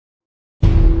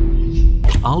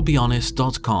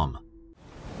I'llBeHonest.com.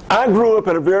 I grew up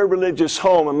in a very religious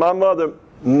home, and my mother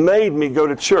made me go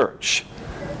to church.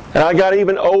 And I got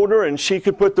even older, and she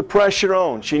could put the pressure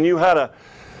on. She knew how to,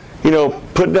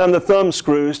 put down the thumb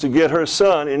screws to get her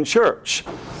son in church.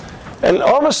 And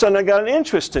all of a sudden, I got an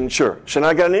interest in church, and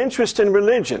I got an interest in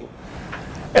religion.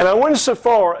 And I went so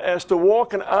far as to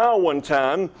walk an aisle one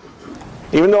time,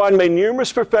 even though I'd made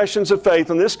numerous professions of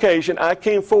faith. On this occasion, I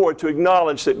came forward to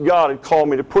acknowledge that God had called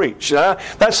me to preach. Now,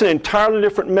 that's an entirely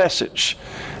different message.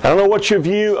 I don't know what your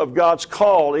view of God's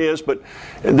call is, but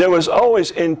there was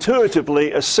always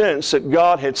intuitively a sense that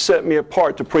God had set me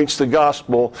apart to preach the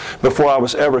gospel before I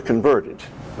was ever converted.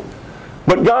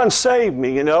 But God saved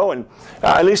me, and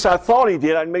at least I thought He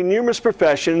did. I'd made numerous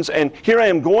professions, and here I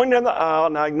am going down the aisle,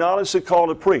 and I acknowledge the call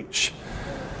to preach.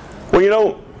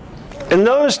 Well, in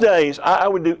those days, I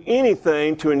would do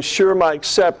anything to ensure my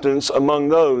acceptance among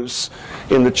those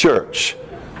in the church.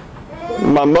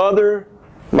 My mother,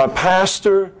 my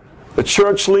pastor, the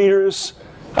church leaders,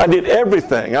 I did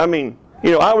everything. I mean,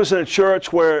 I was in a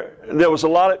church where there was a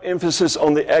lot of emphasis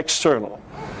on the external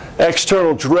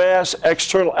dress,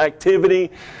 external activity.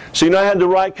 So, I had the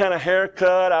right kind of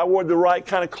haircut, I wore the right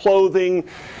kind of clothing,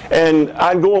 and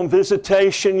I'd go on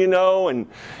visitation, and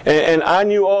I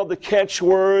knew all the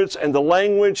catchwords and the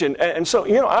language, and so,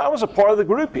 I was a part of the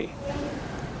groupie.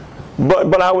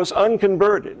 But I was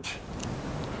unconverted.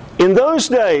 In those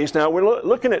days, now we're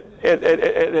looking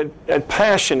at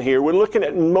passion here, we're looking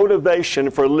at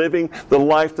motivation for living the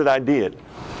life that I did.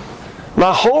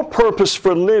 My whole purpose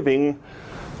for living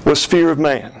was fear of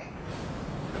man.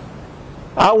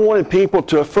 I wanted people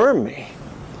to affirm me.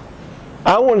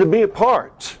 I wanted to be a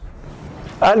part.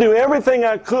 I do everything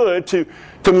I could to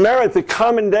merit the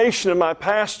commendation of my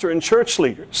pastor and church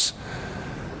leaders.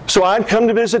 So I'd come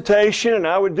to visitation, and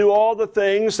I would do all the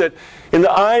things that in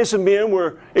the eyes of men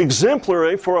were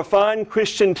exemplary for a fine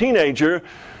Christian teenager.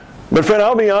 But friend,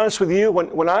 I'll be honest with you,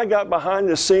 when I got behind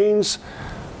the scenes,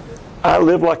 I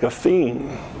lived like a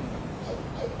fiend.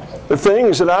 The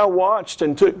things that I watched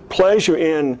and took pleasure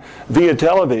in via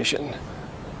television,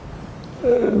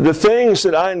 the things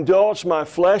that I indulged my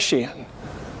flesh in,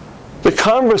 the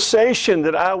conversation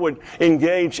that I would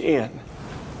engage in,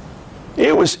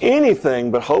 it was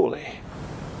anything but holy.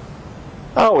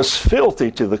 I was filthy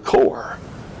to the core.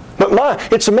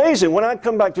 But it's amazing, when I'd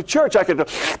come back to church, I could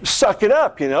suck it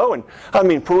up,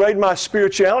 and parade my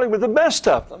spirituality with the best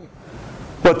of them.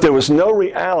 But there was no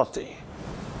reality.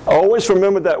 Always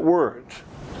remember that word.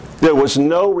 There was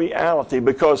no reality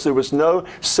because there was no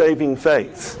saving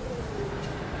faith.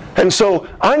 And so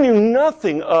I knew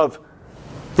nothing of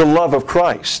the love of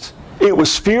Christ. It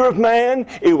was fear of man,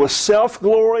 it was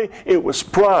self-glory, it was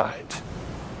pride.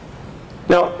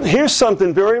 Now, here's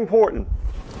something very important.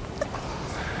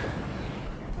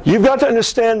 You've got to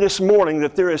understand this morning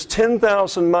that there is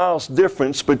 10,000 miles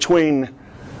difference between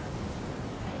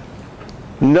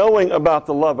knowing about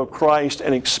the love of Christ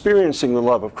and experiencing the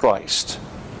love of Christ.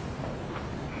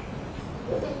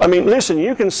 I mean, listen,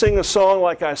 you can sing a song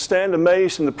like I stand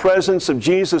amazed in the presence of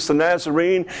Jesus the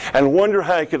Nazarene and wonder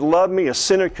how He could love me, a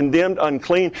sinner condemned,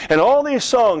 unclean, and all these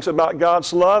songs about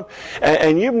God's love,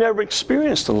 and you've never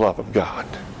experienced the love of God.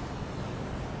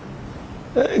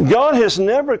 God has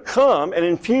never come and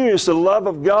infused the love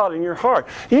of God in your heart.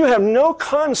 You have no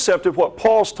concept of what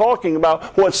Paul's talking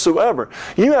about whatsoever.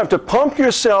 You have to pump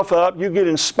yourself up. You get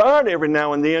inspired every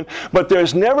now and then, but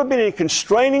there's never been any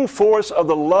constraining force of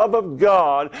the love of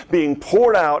God being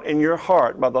poured out in your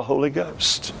heart by the Holy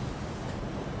Ghost.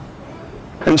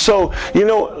 And so,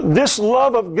 this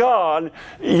love of God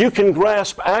you can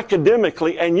grasp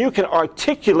academically and you can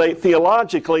articulate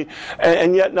theologically,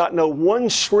 and yet not know one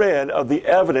shred of the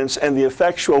evidence and the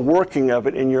effectual working of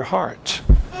it in your heart.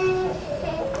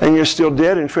 And you're still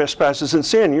dead in trespasses and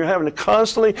sin. You're having to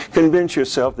constantly convince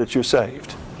yourself that you're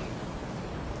saved.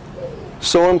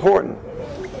 So important.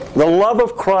 The love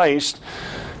of Christ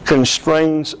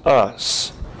constrains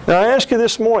us. Now I ask you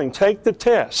this morning, take the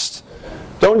test.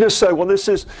 Don't just say, well, this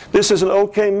is an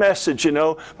okay message,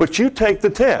 but you take the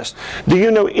test. Do you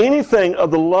know anything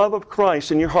of the love of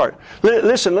Christ in your heart?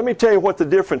 Listen, let me tell you what the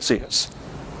difference is.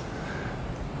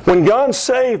 When God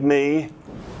saved me,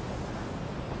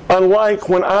 unlike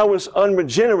when I was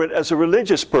unregenerate as a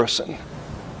religious person,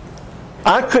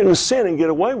 I couldn't sin and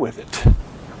get away with it.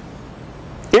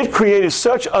 It created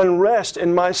such unrest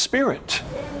in my spirit.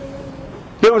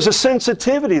 There was a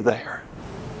sensitivity there.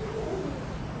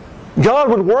 God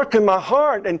would work in my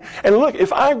heart. And look,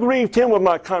 if I grieved Him with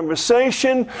my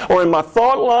conversation or in my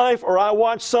thought life, or I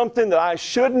watched something that I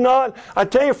should not, I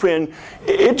tell you, friend,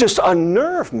 it just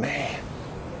unnerved me.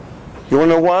 You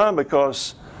want to know why?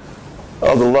 Because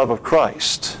of the love of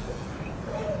Christ.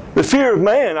 The fear of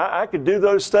man, I could do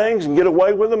those things and get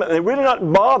away with them, and they really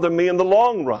not bother me in the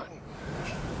long run.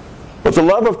 But the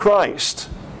love of Christ,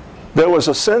 there was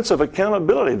a sense of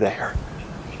accountability there.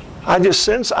 I just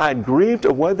sensed I'd grieved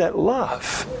away that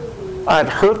love. I'd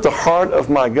hurt the heart of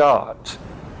my God.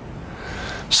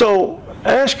 So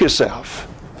ask yourself,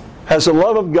 has the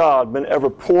love of God been ever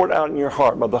poured out in your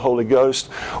heart by the Holy Ghost?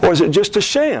 Or is it just a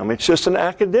sham? It's just an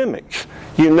academic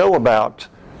you know about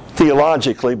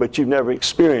theologically, but you've never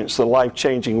experienced the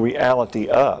life-changing reality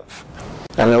of.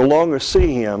 I no longer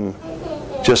see Him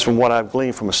just from what I've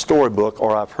gleaned from a storybook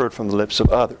or I've heard from the lips of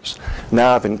others.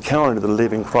 Now I've encountered the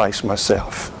living Christ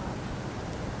myself.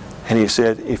 And He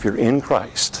said, if you're in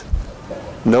Christ,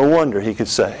 no wonder He could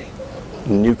say,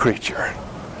 new creature.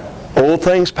 Old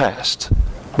things past,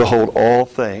 behold, all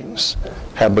things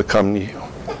have become new.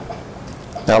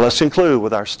 Now let's conclude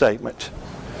with our statement.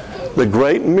 The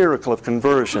great miracle of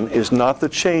conversion is not the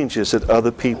changes that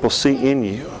other people see in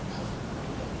you,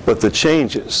 but the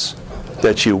changes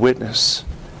that you witness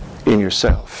in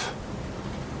yourself.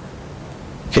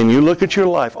 Can you look at your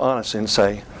life honestly and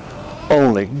say,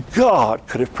 only God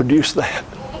could have produced that.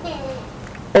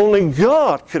 Only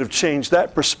God could have changed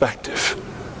that perspective.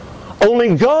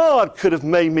 Only God could have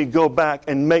made me go back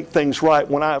and make things right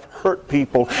when I've hurt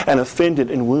people and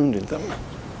offended and wounded them.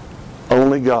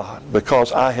 Only God,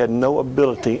 because I had no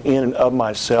ability in and of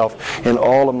myself in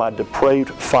all of my depraved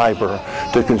fiber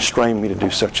to constrain me to do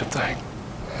such a thing.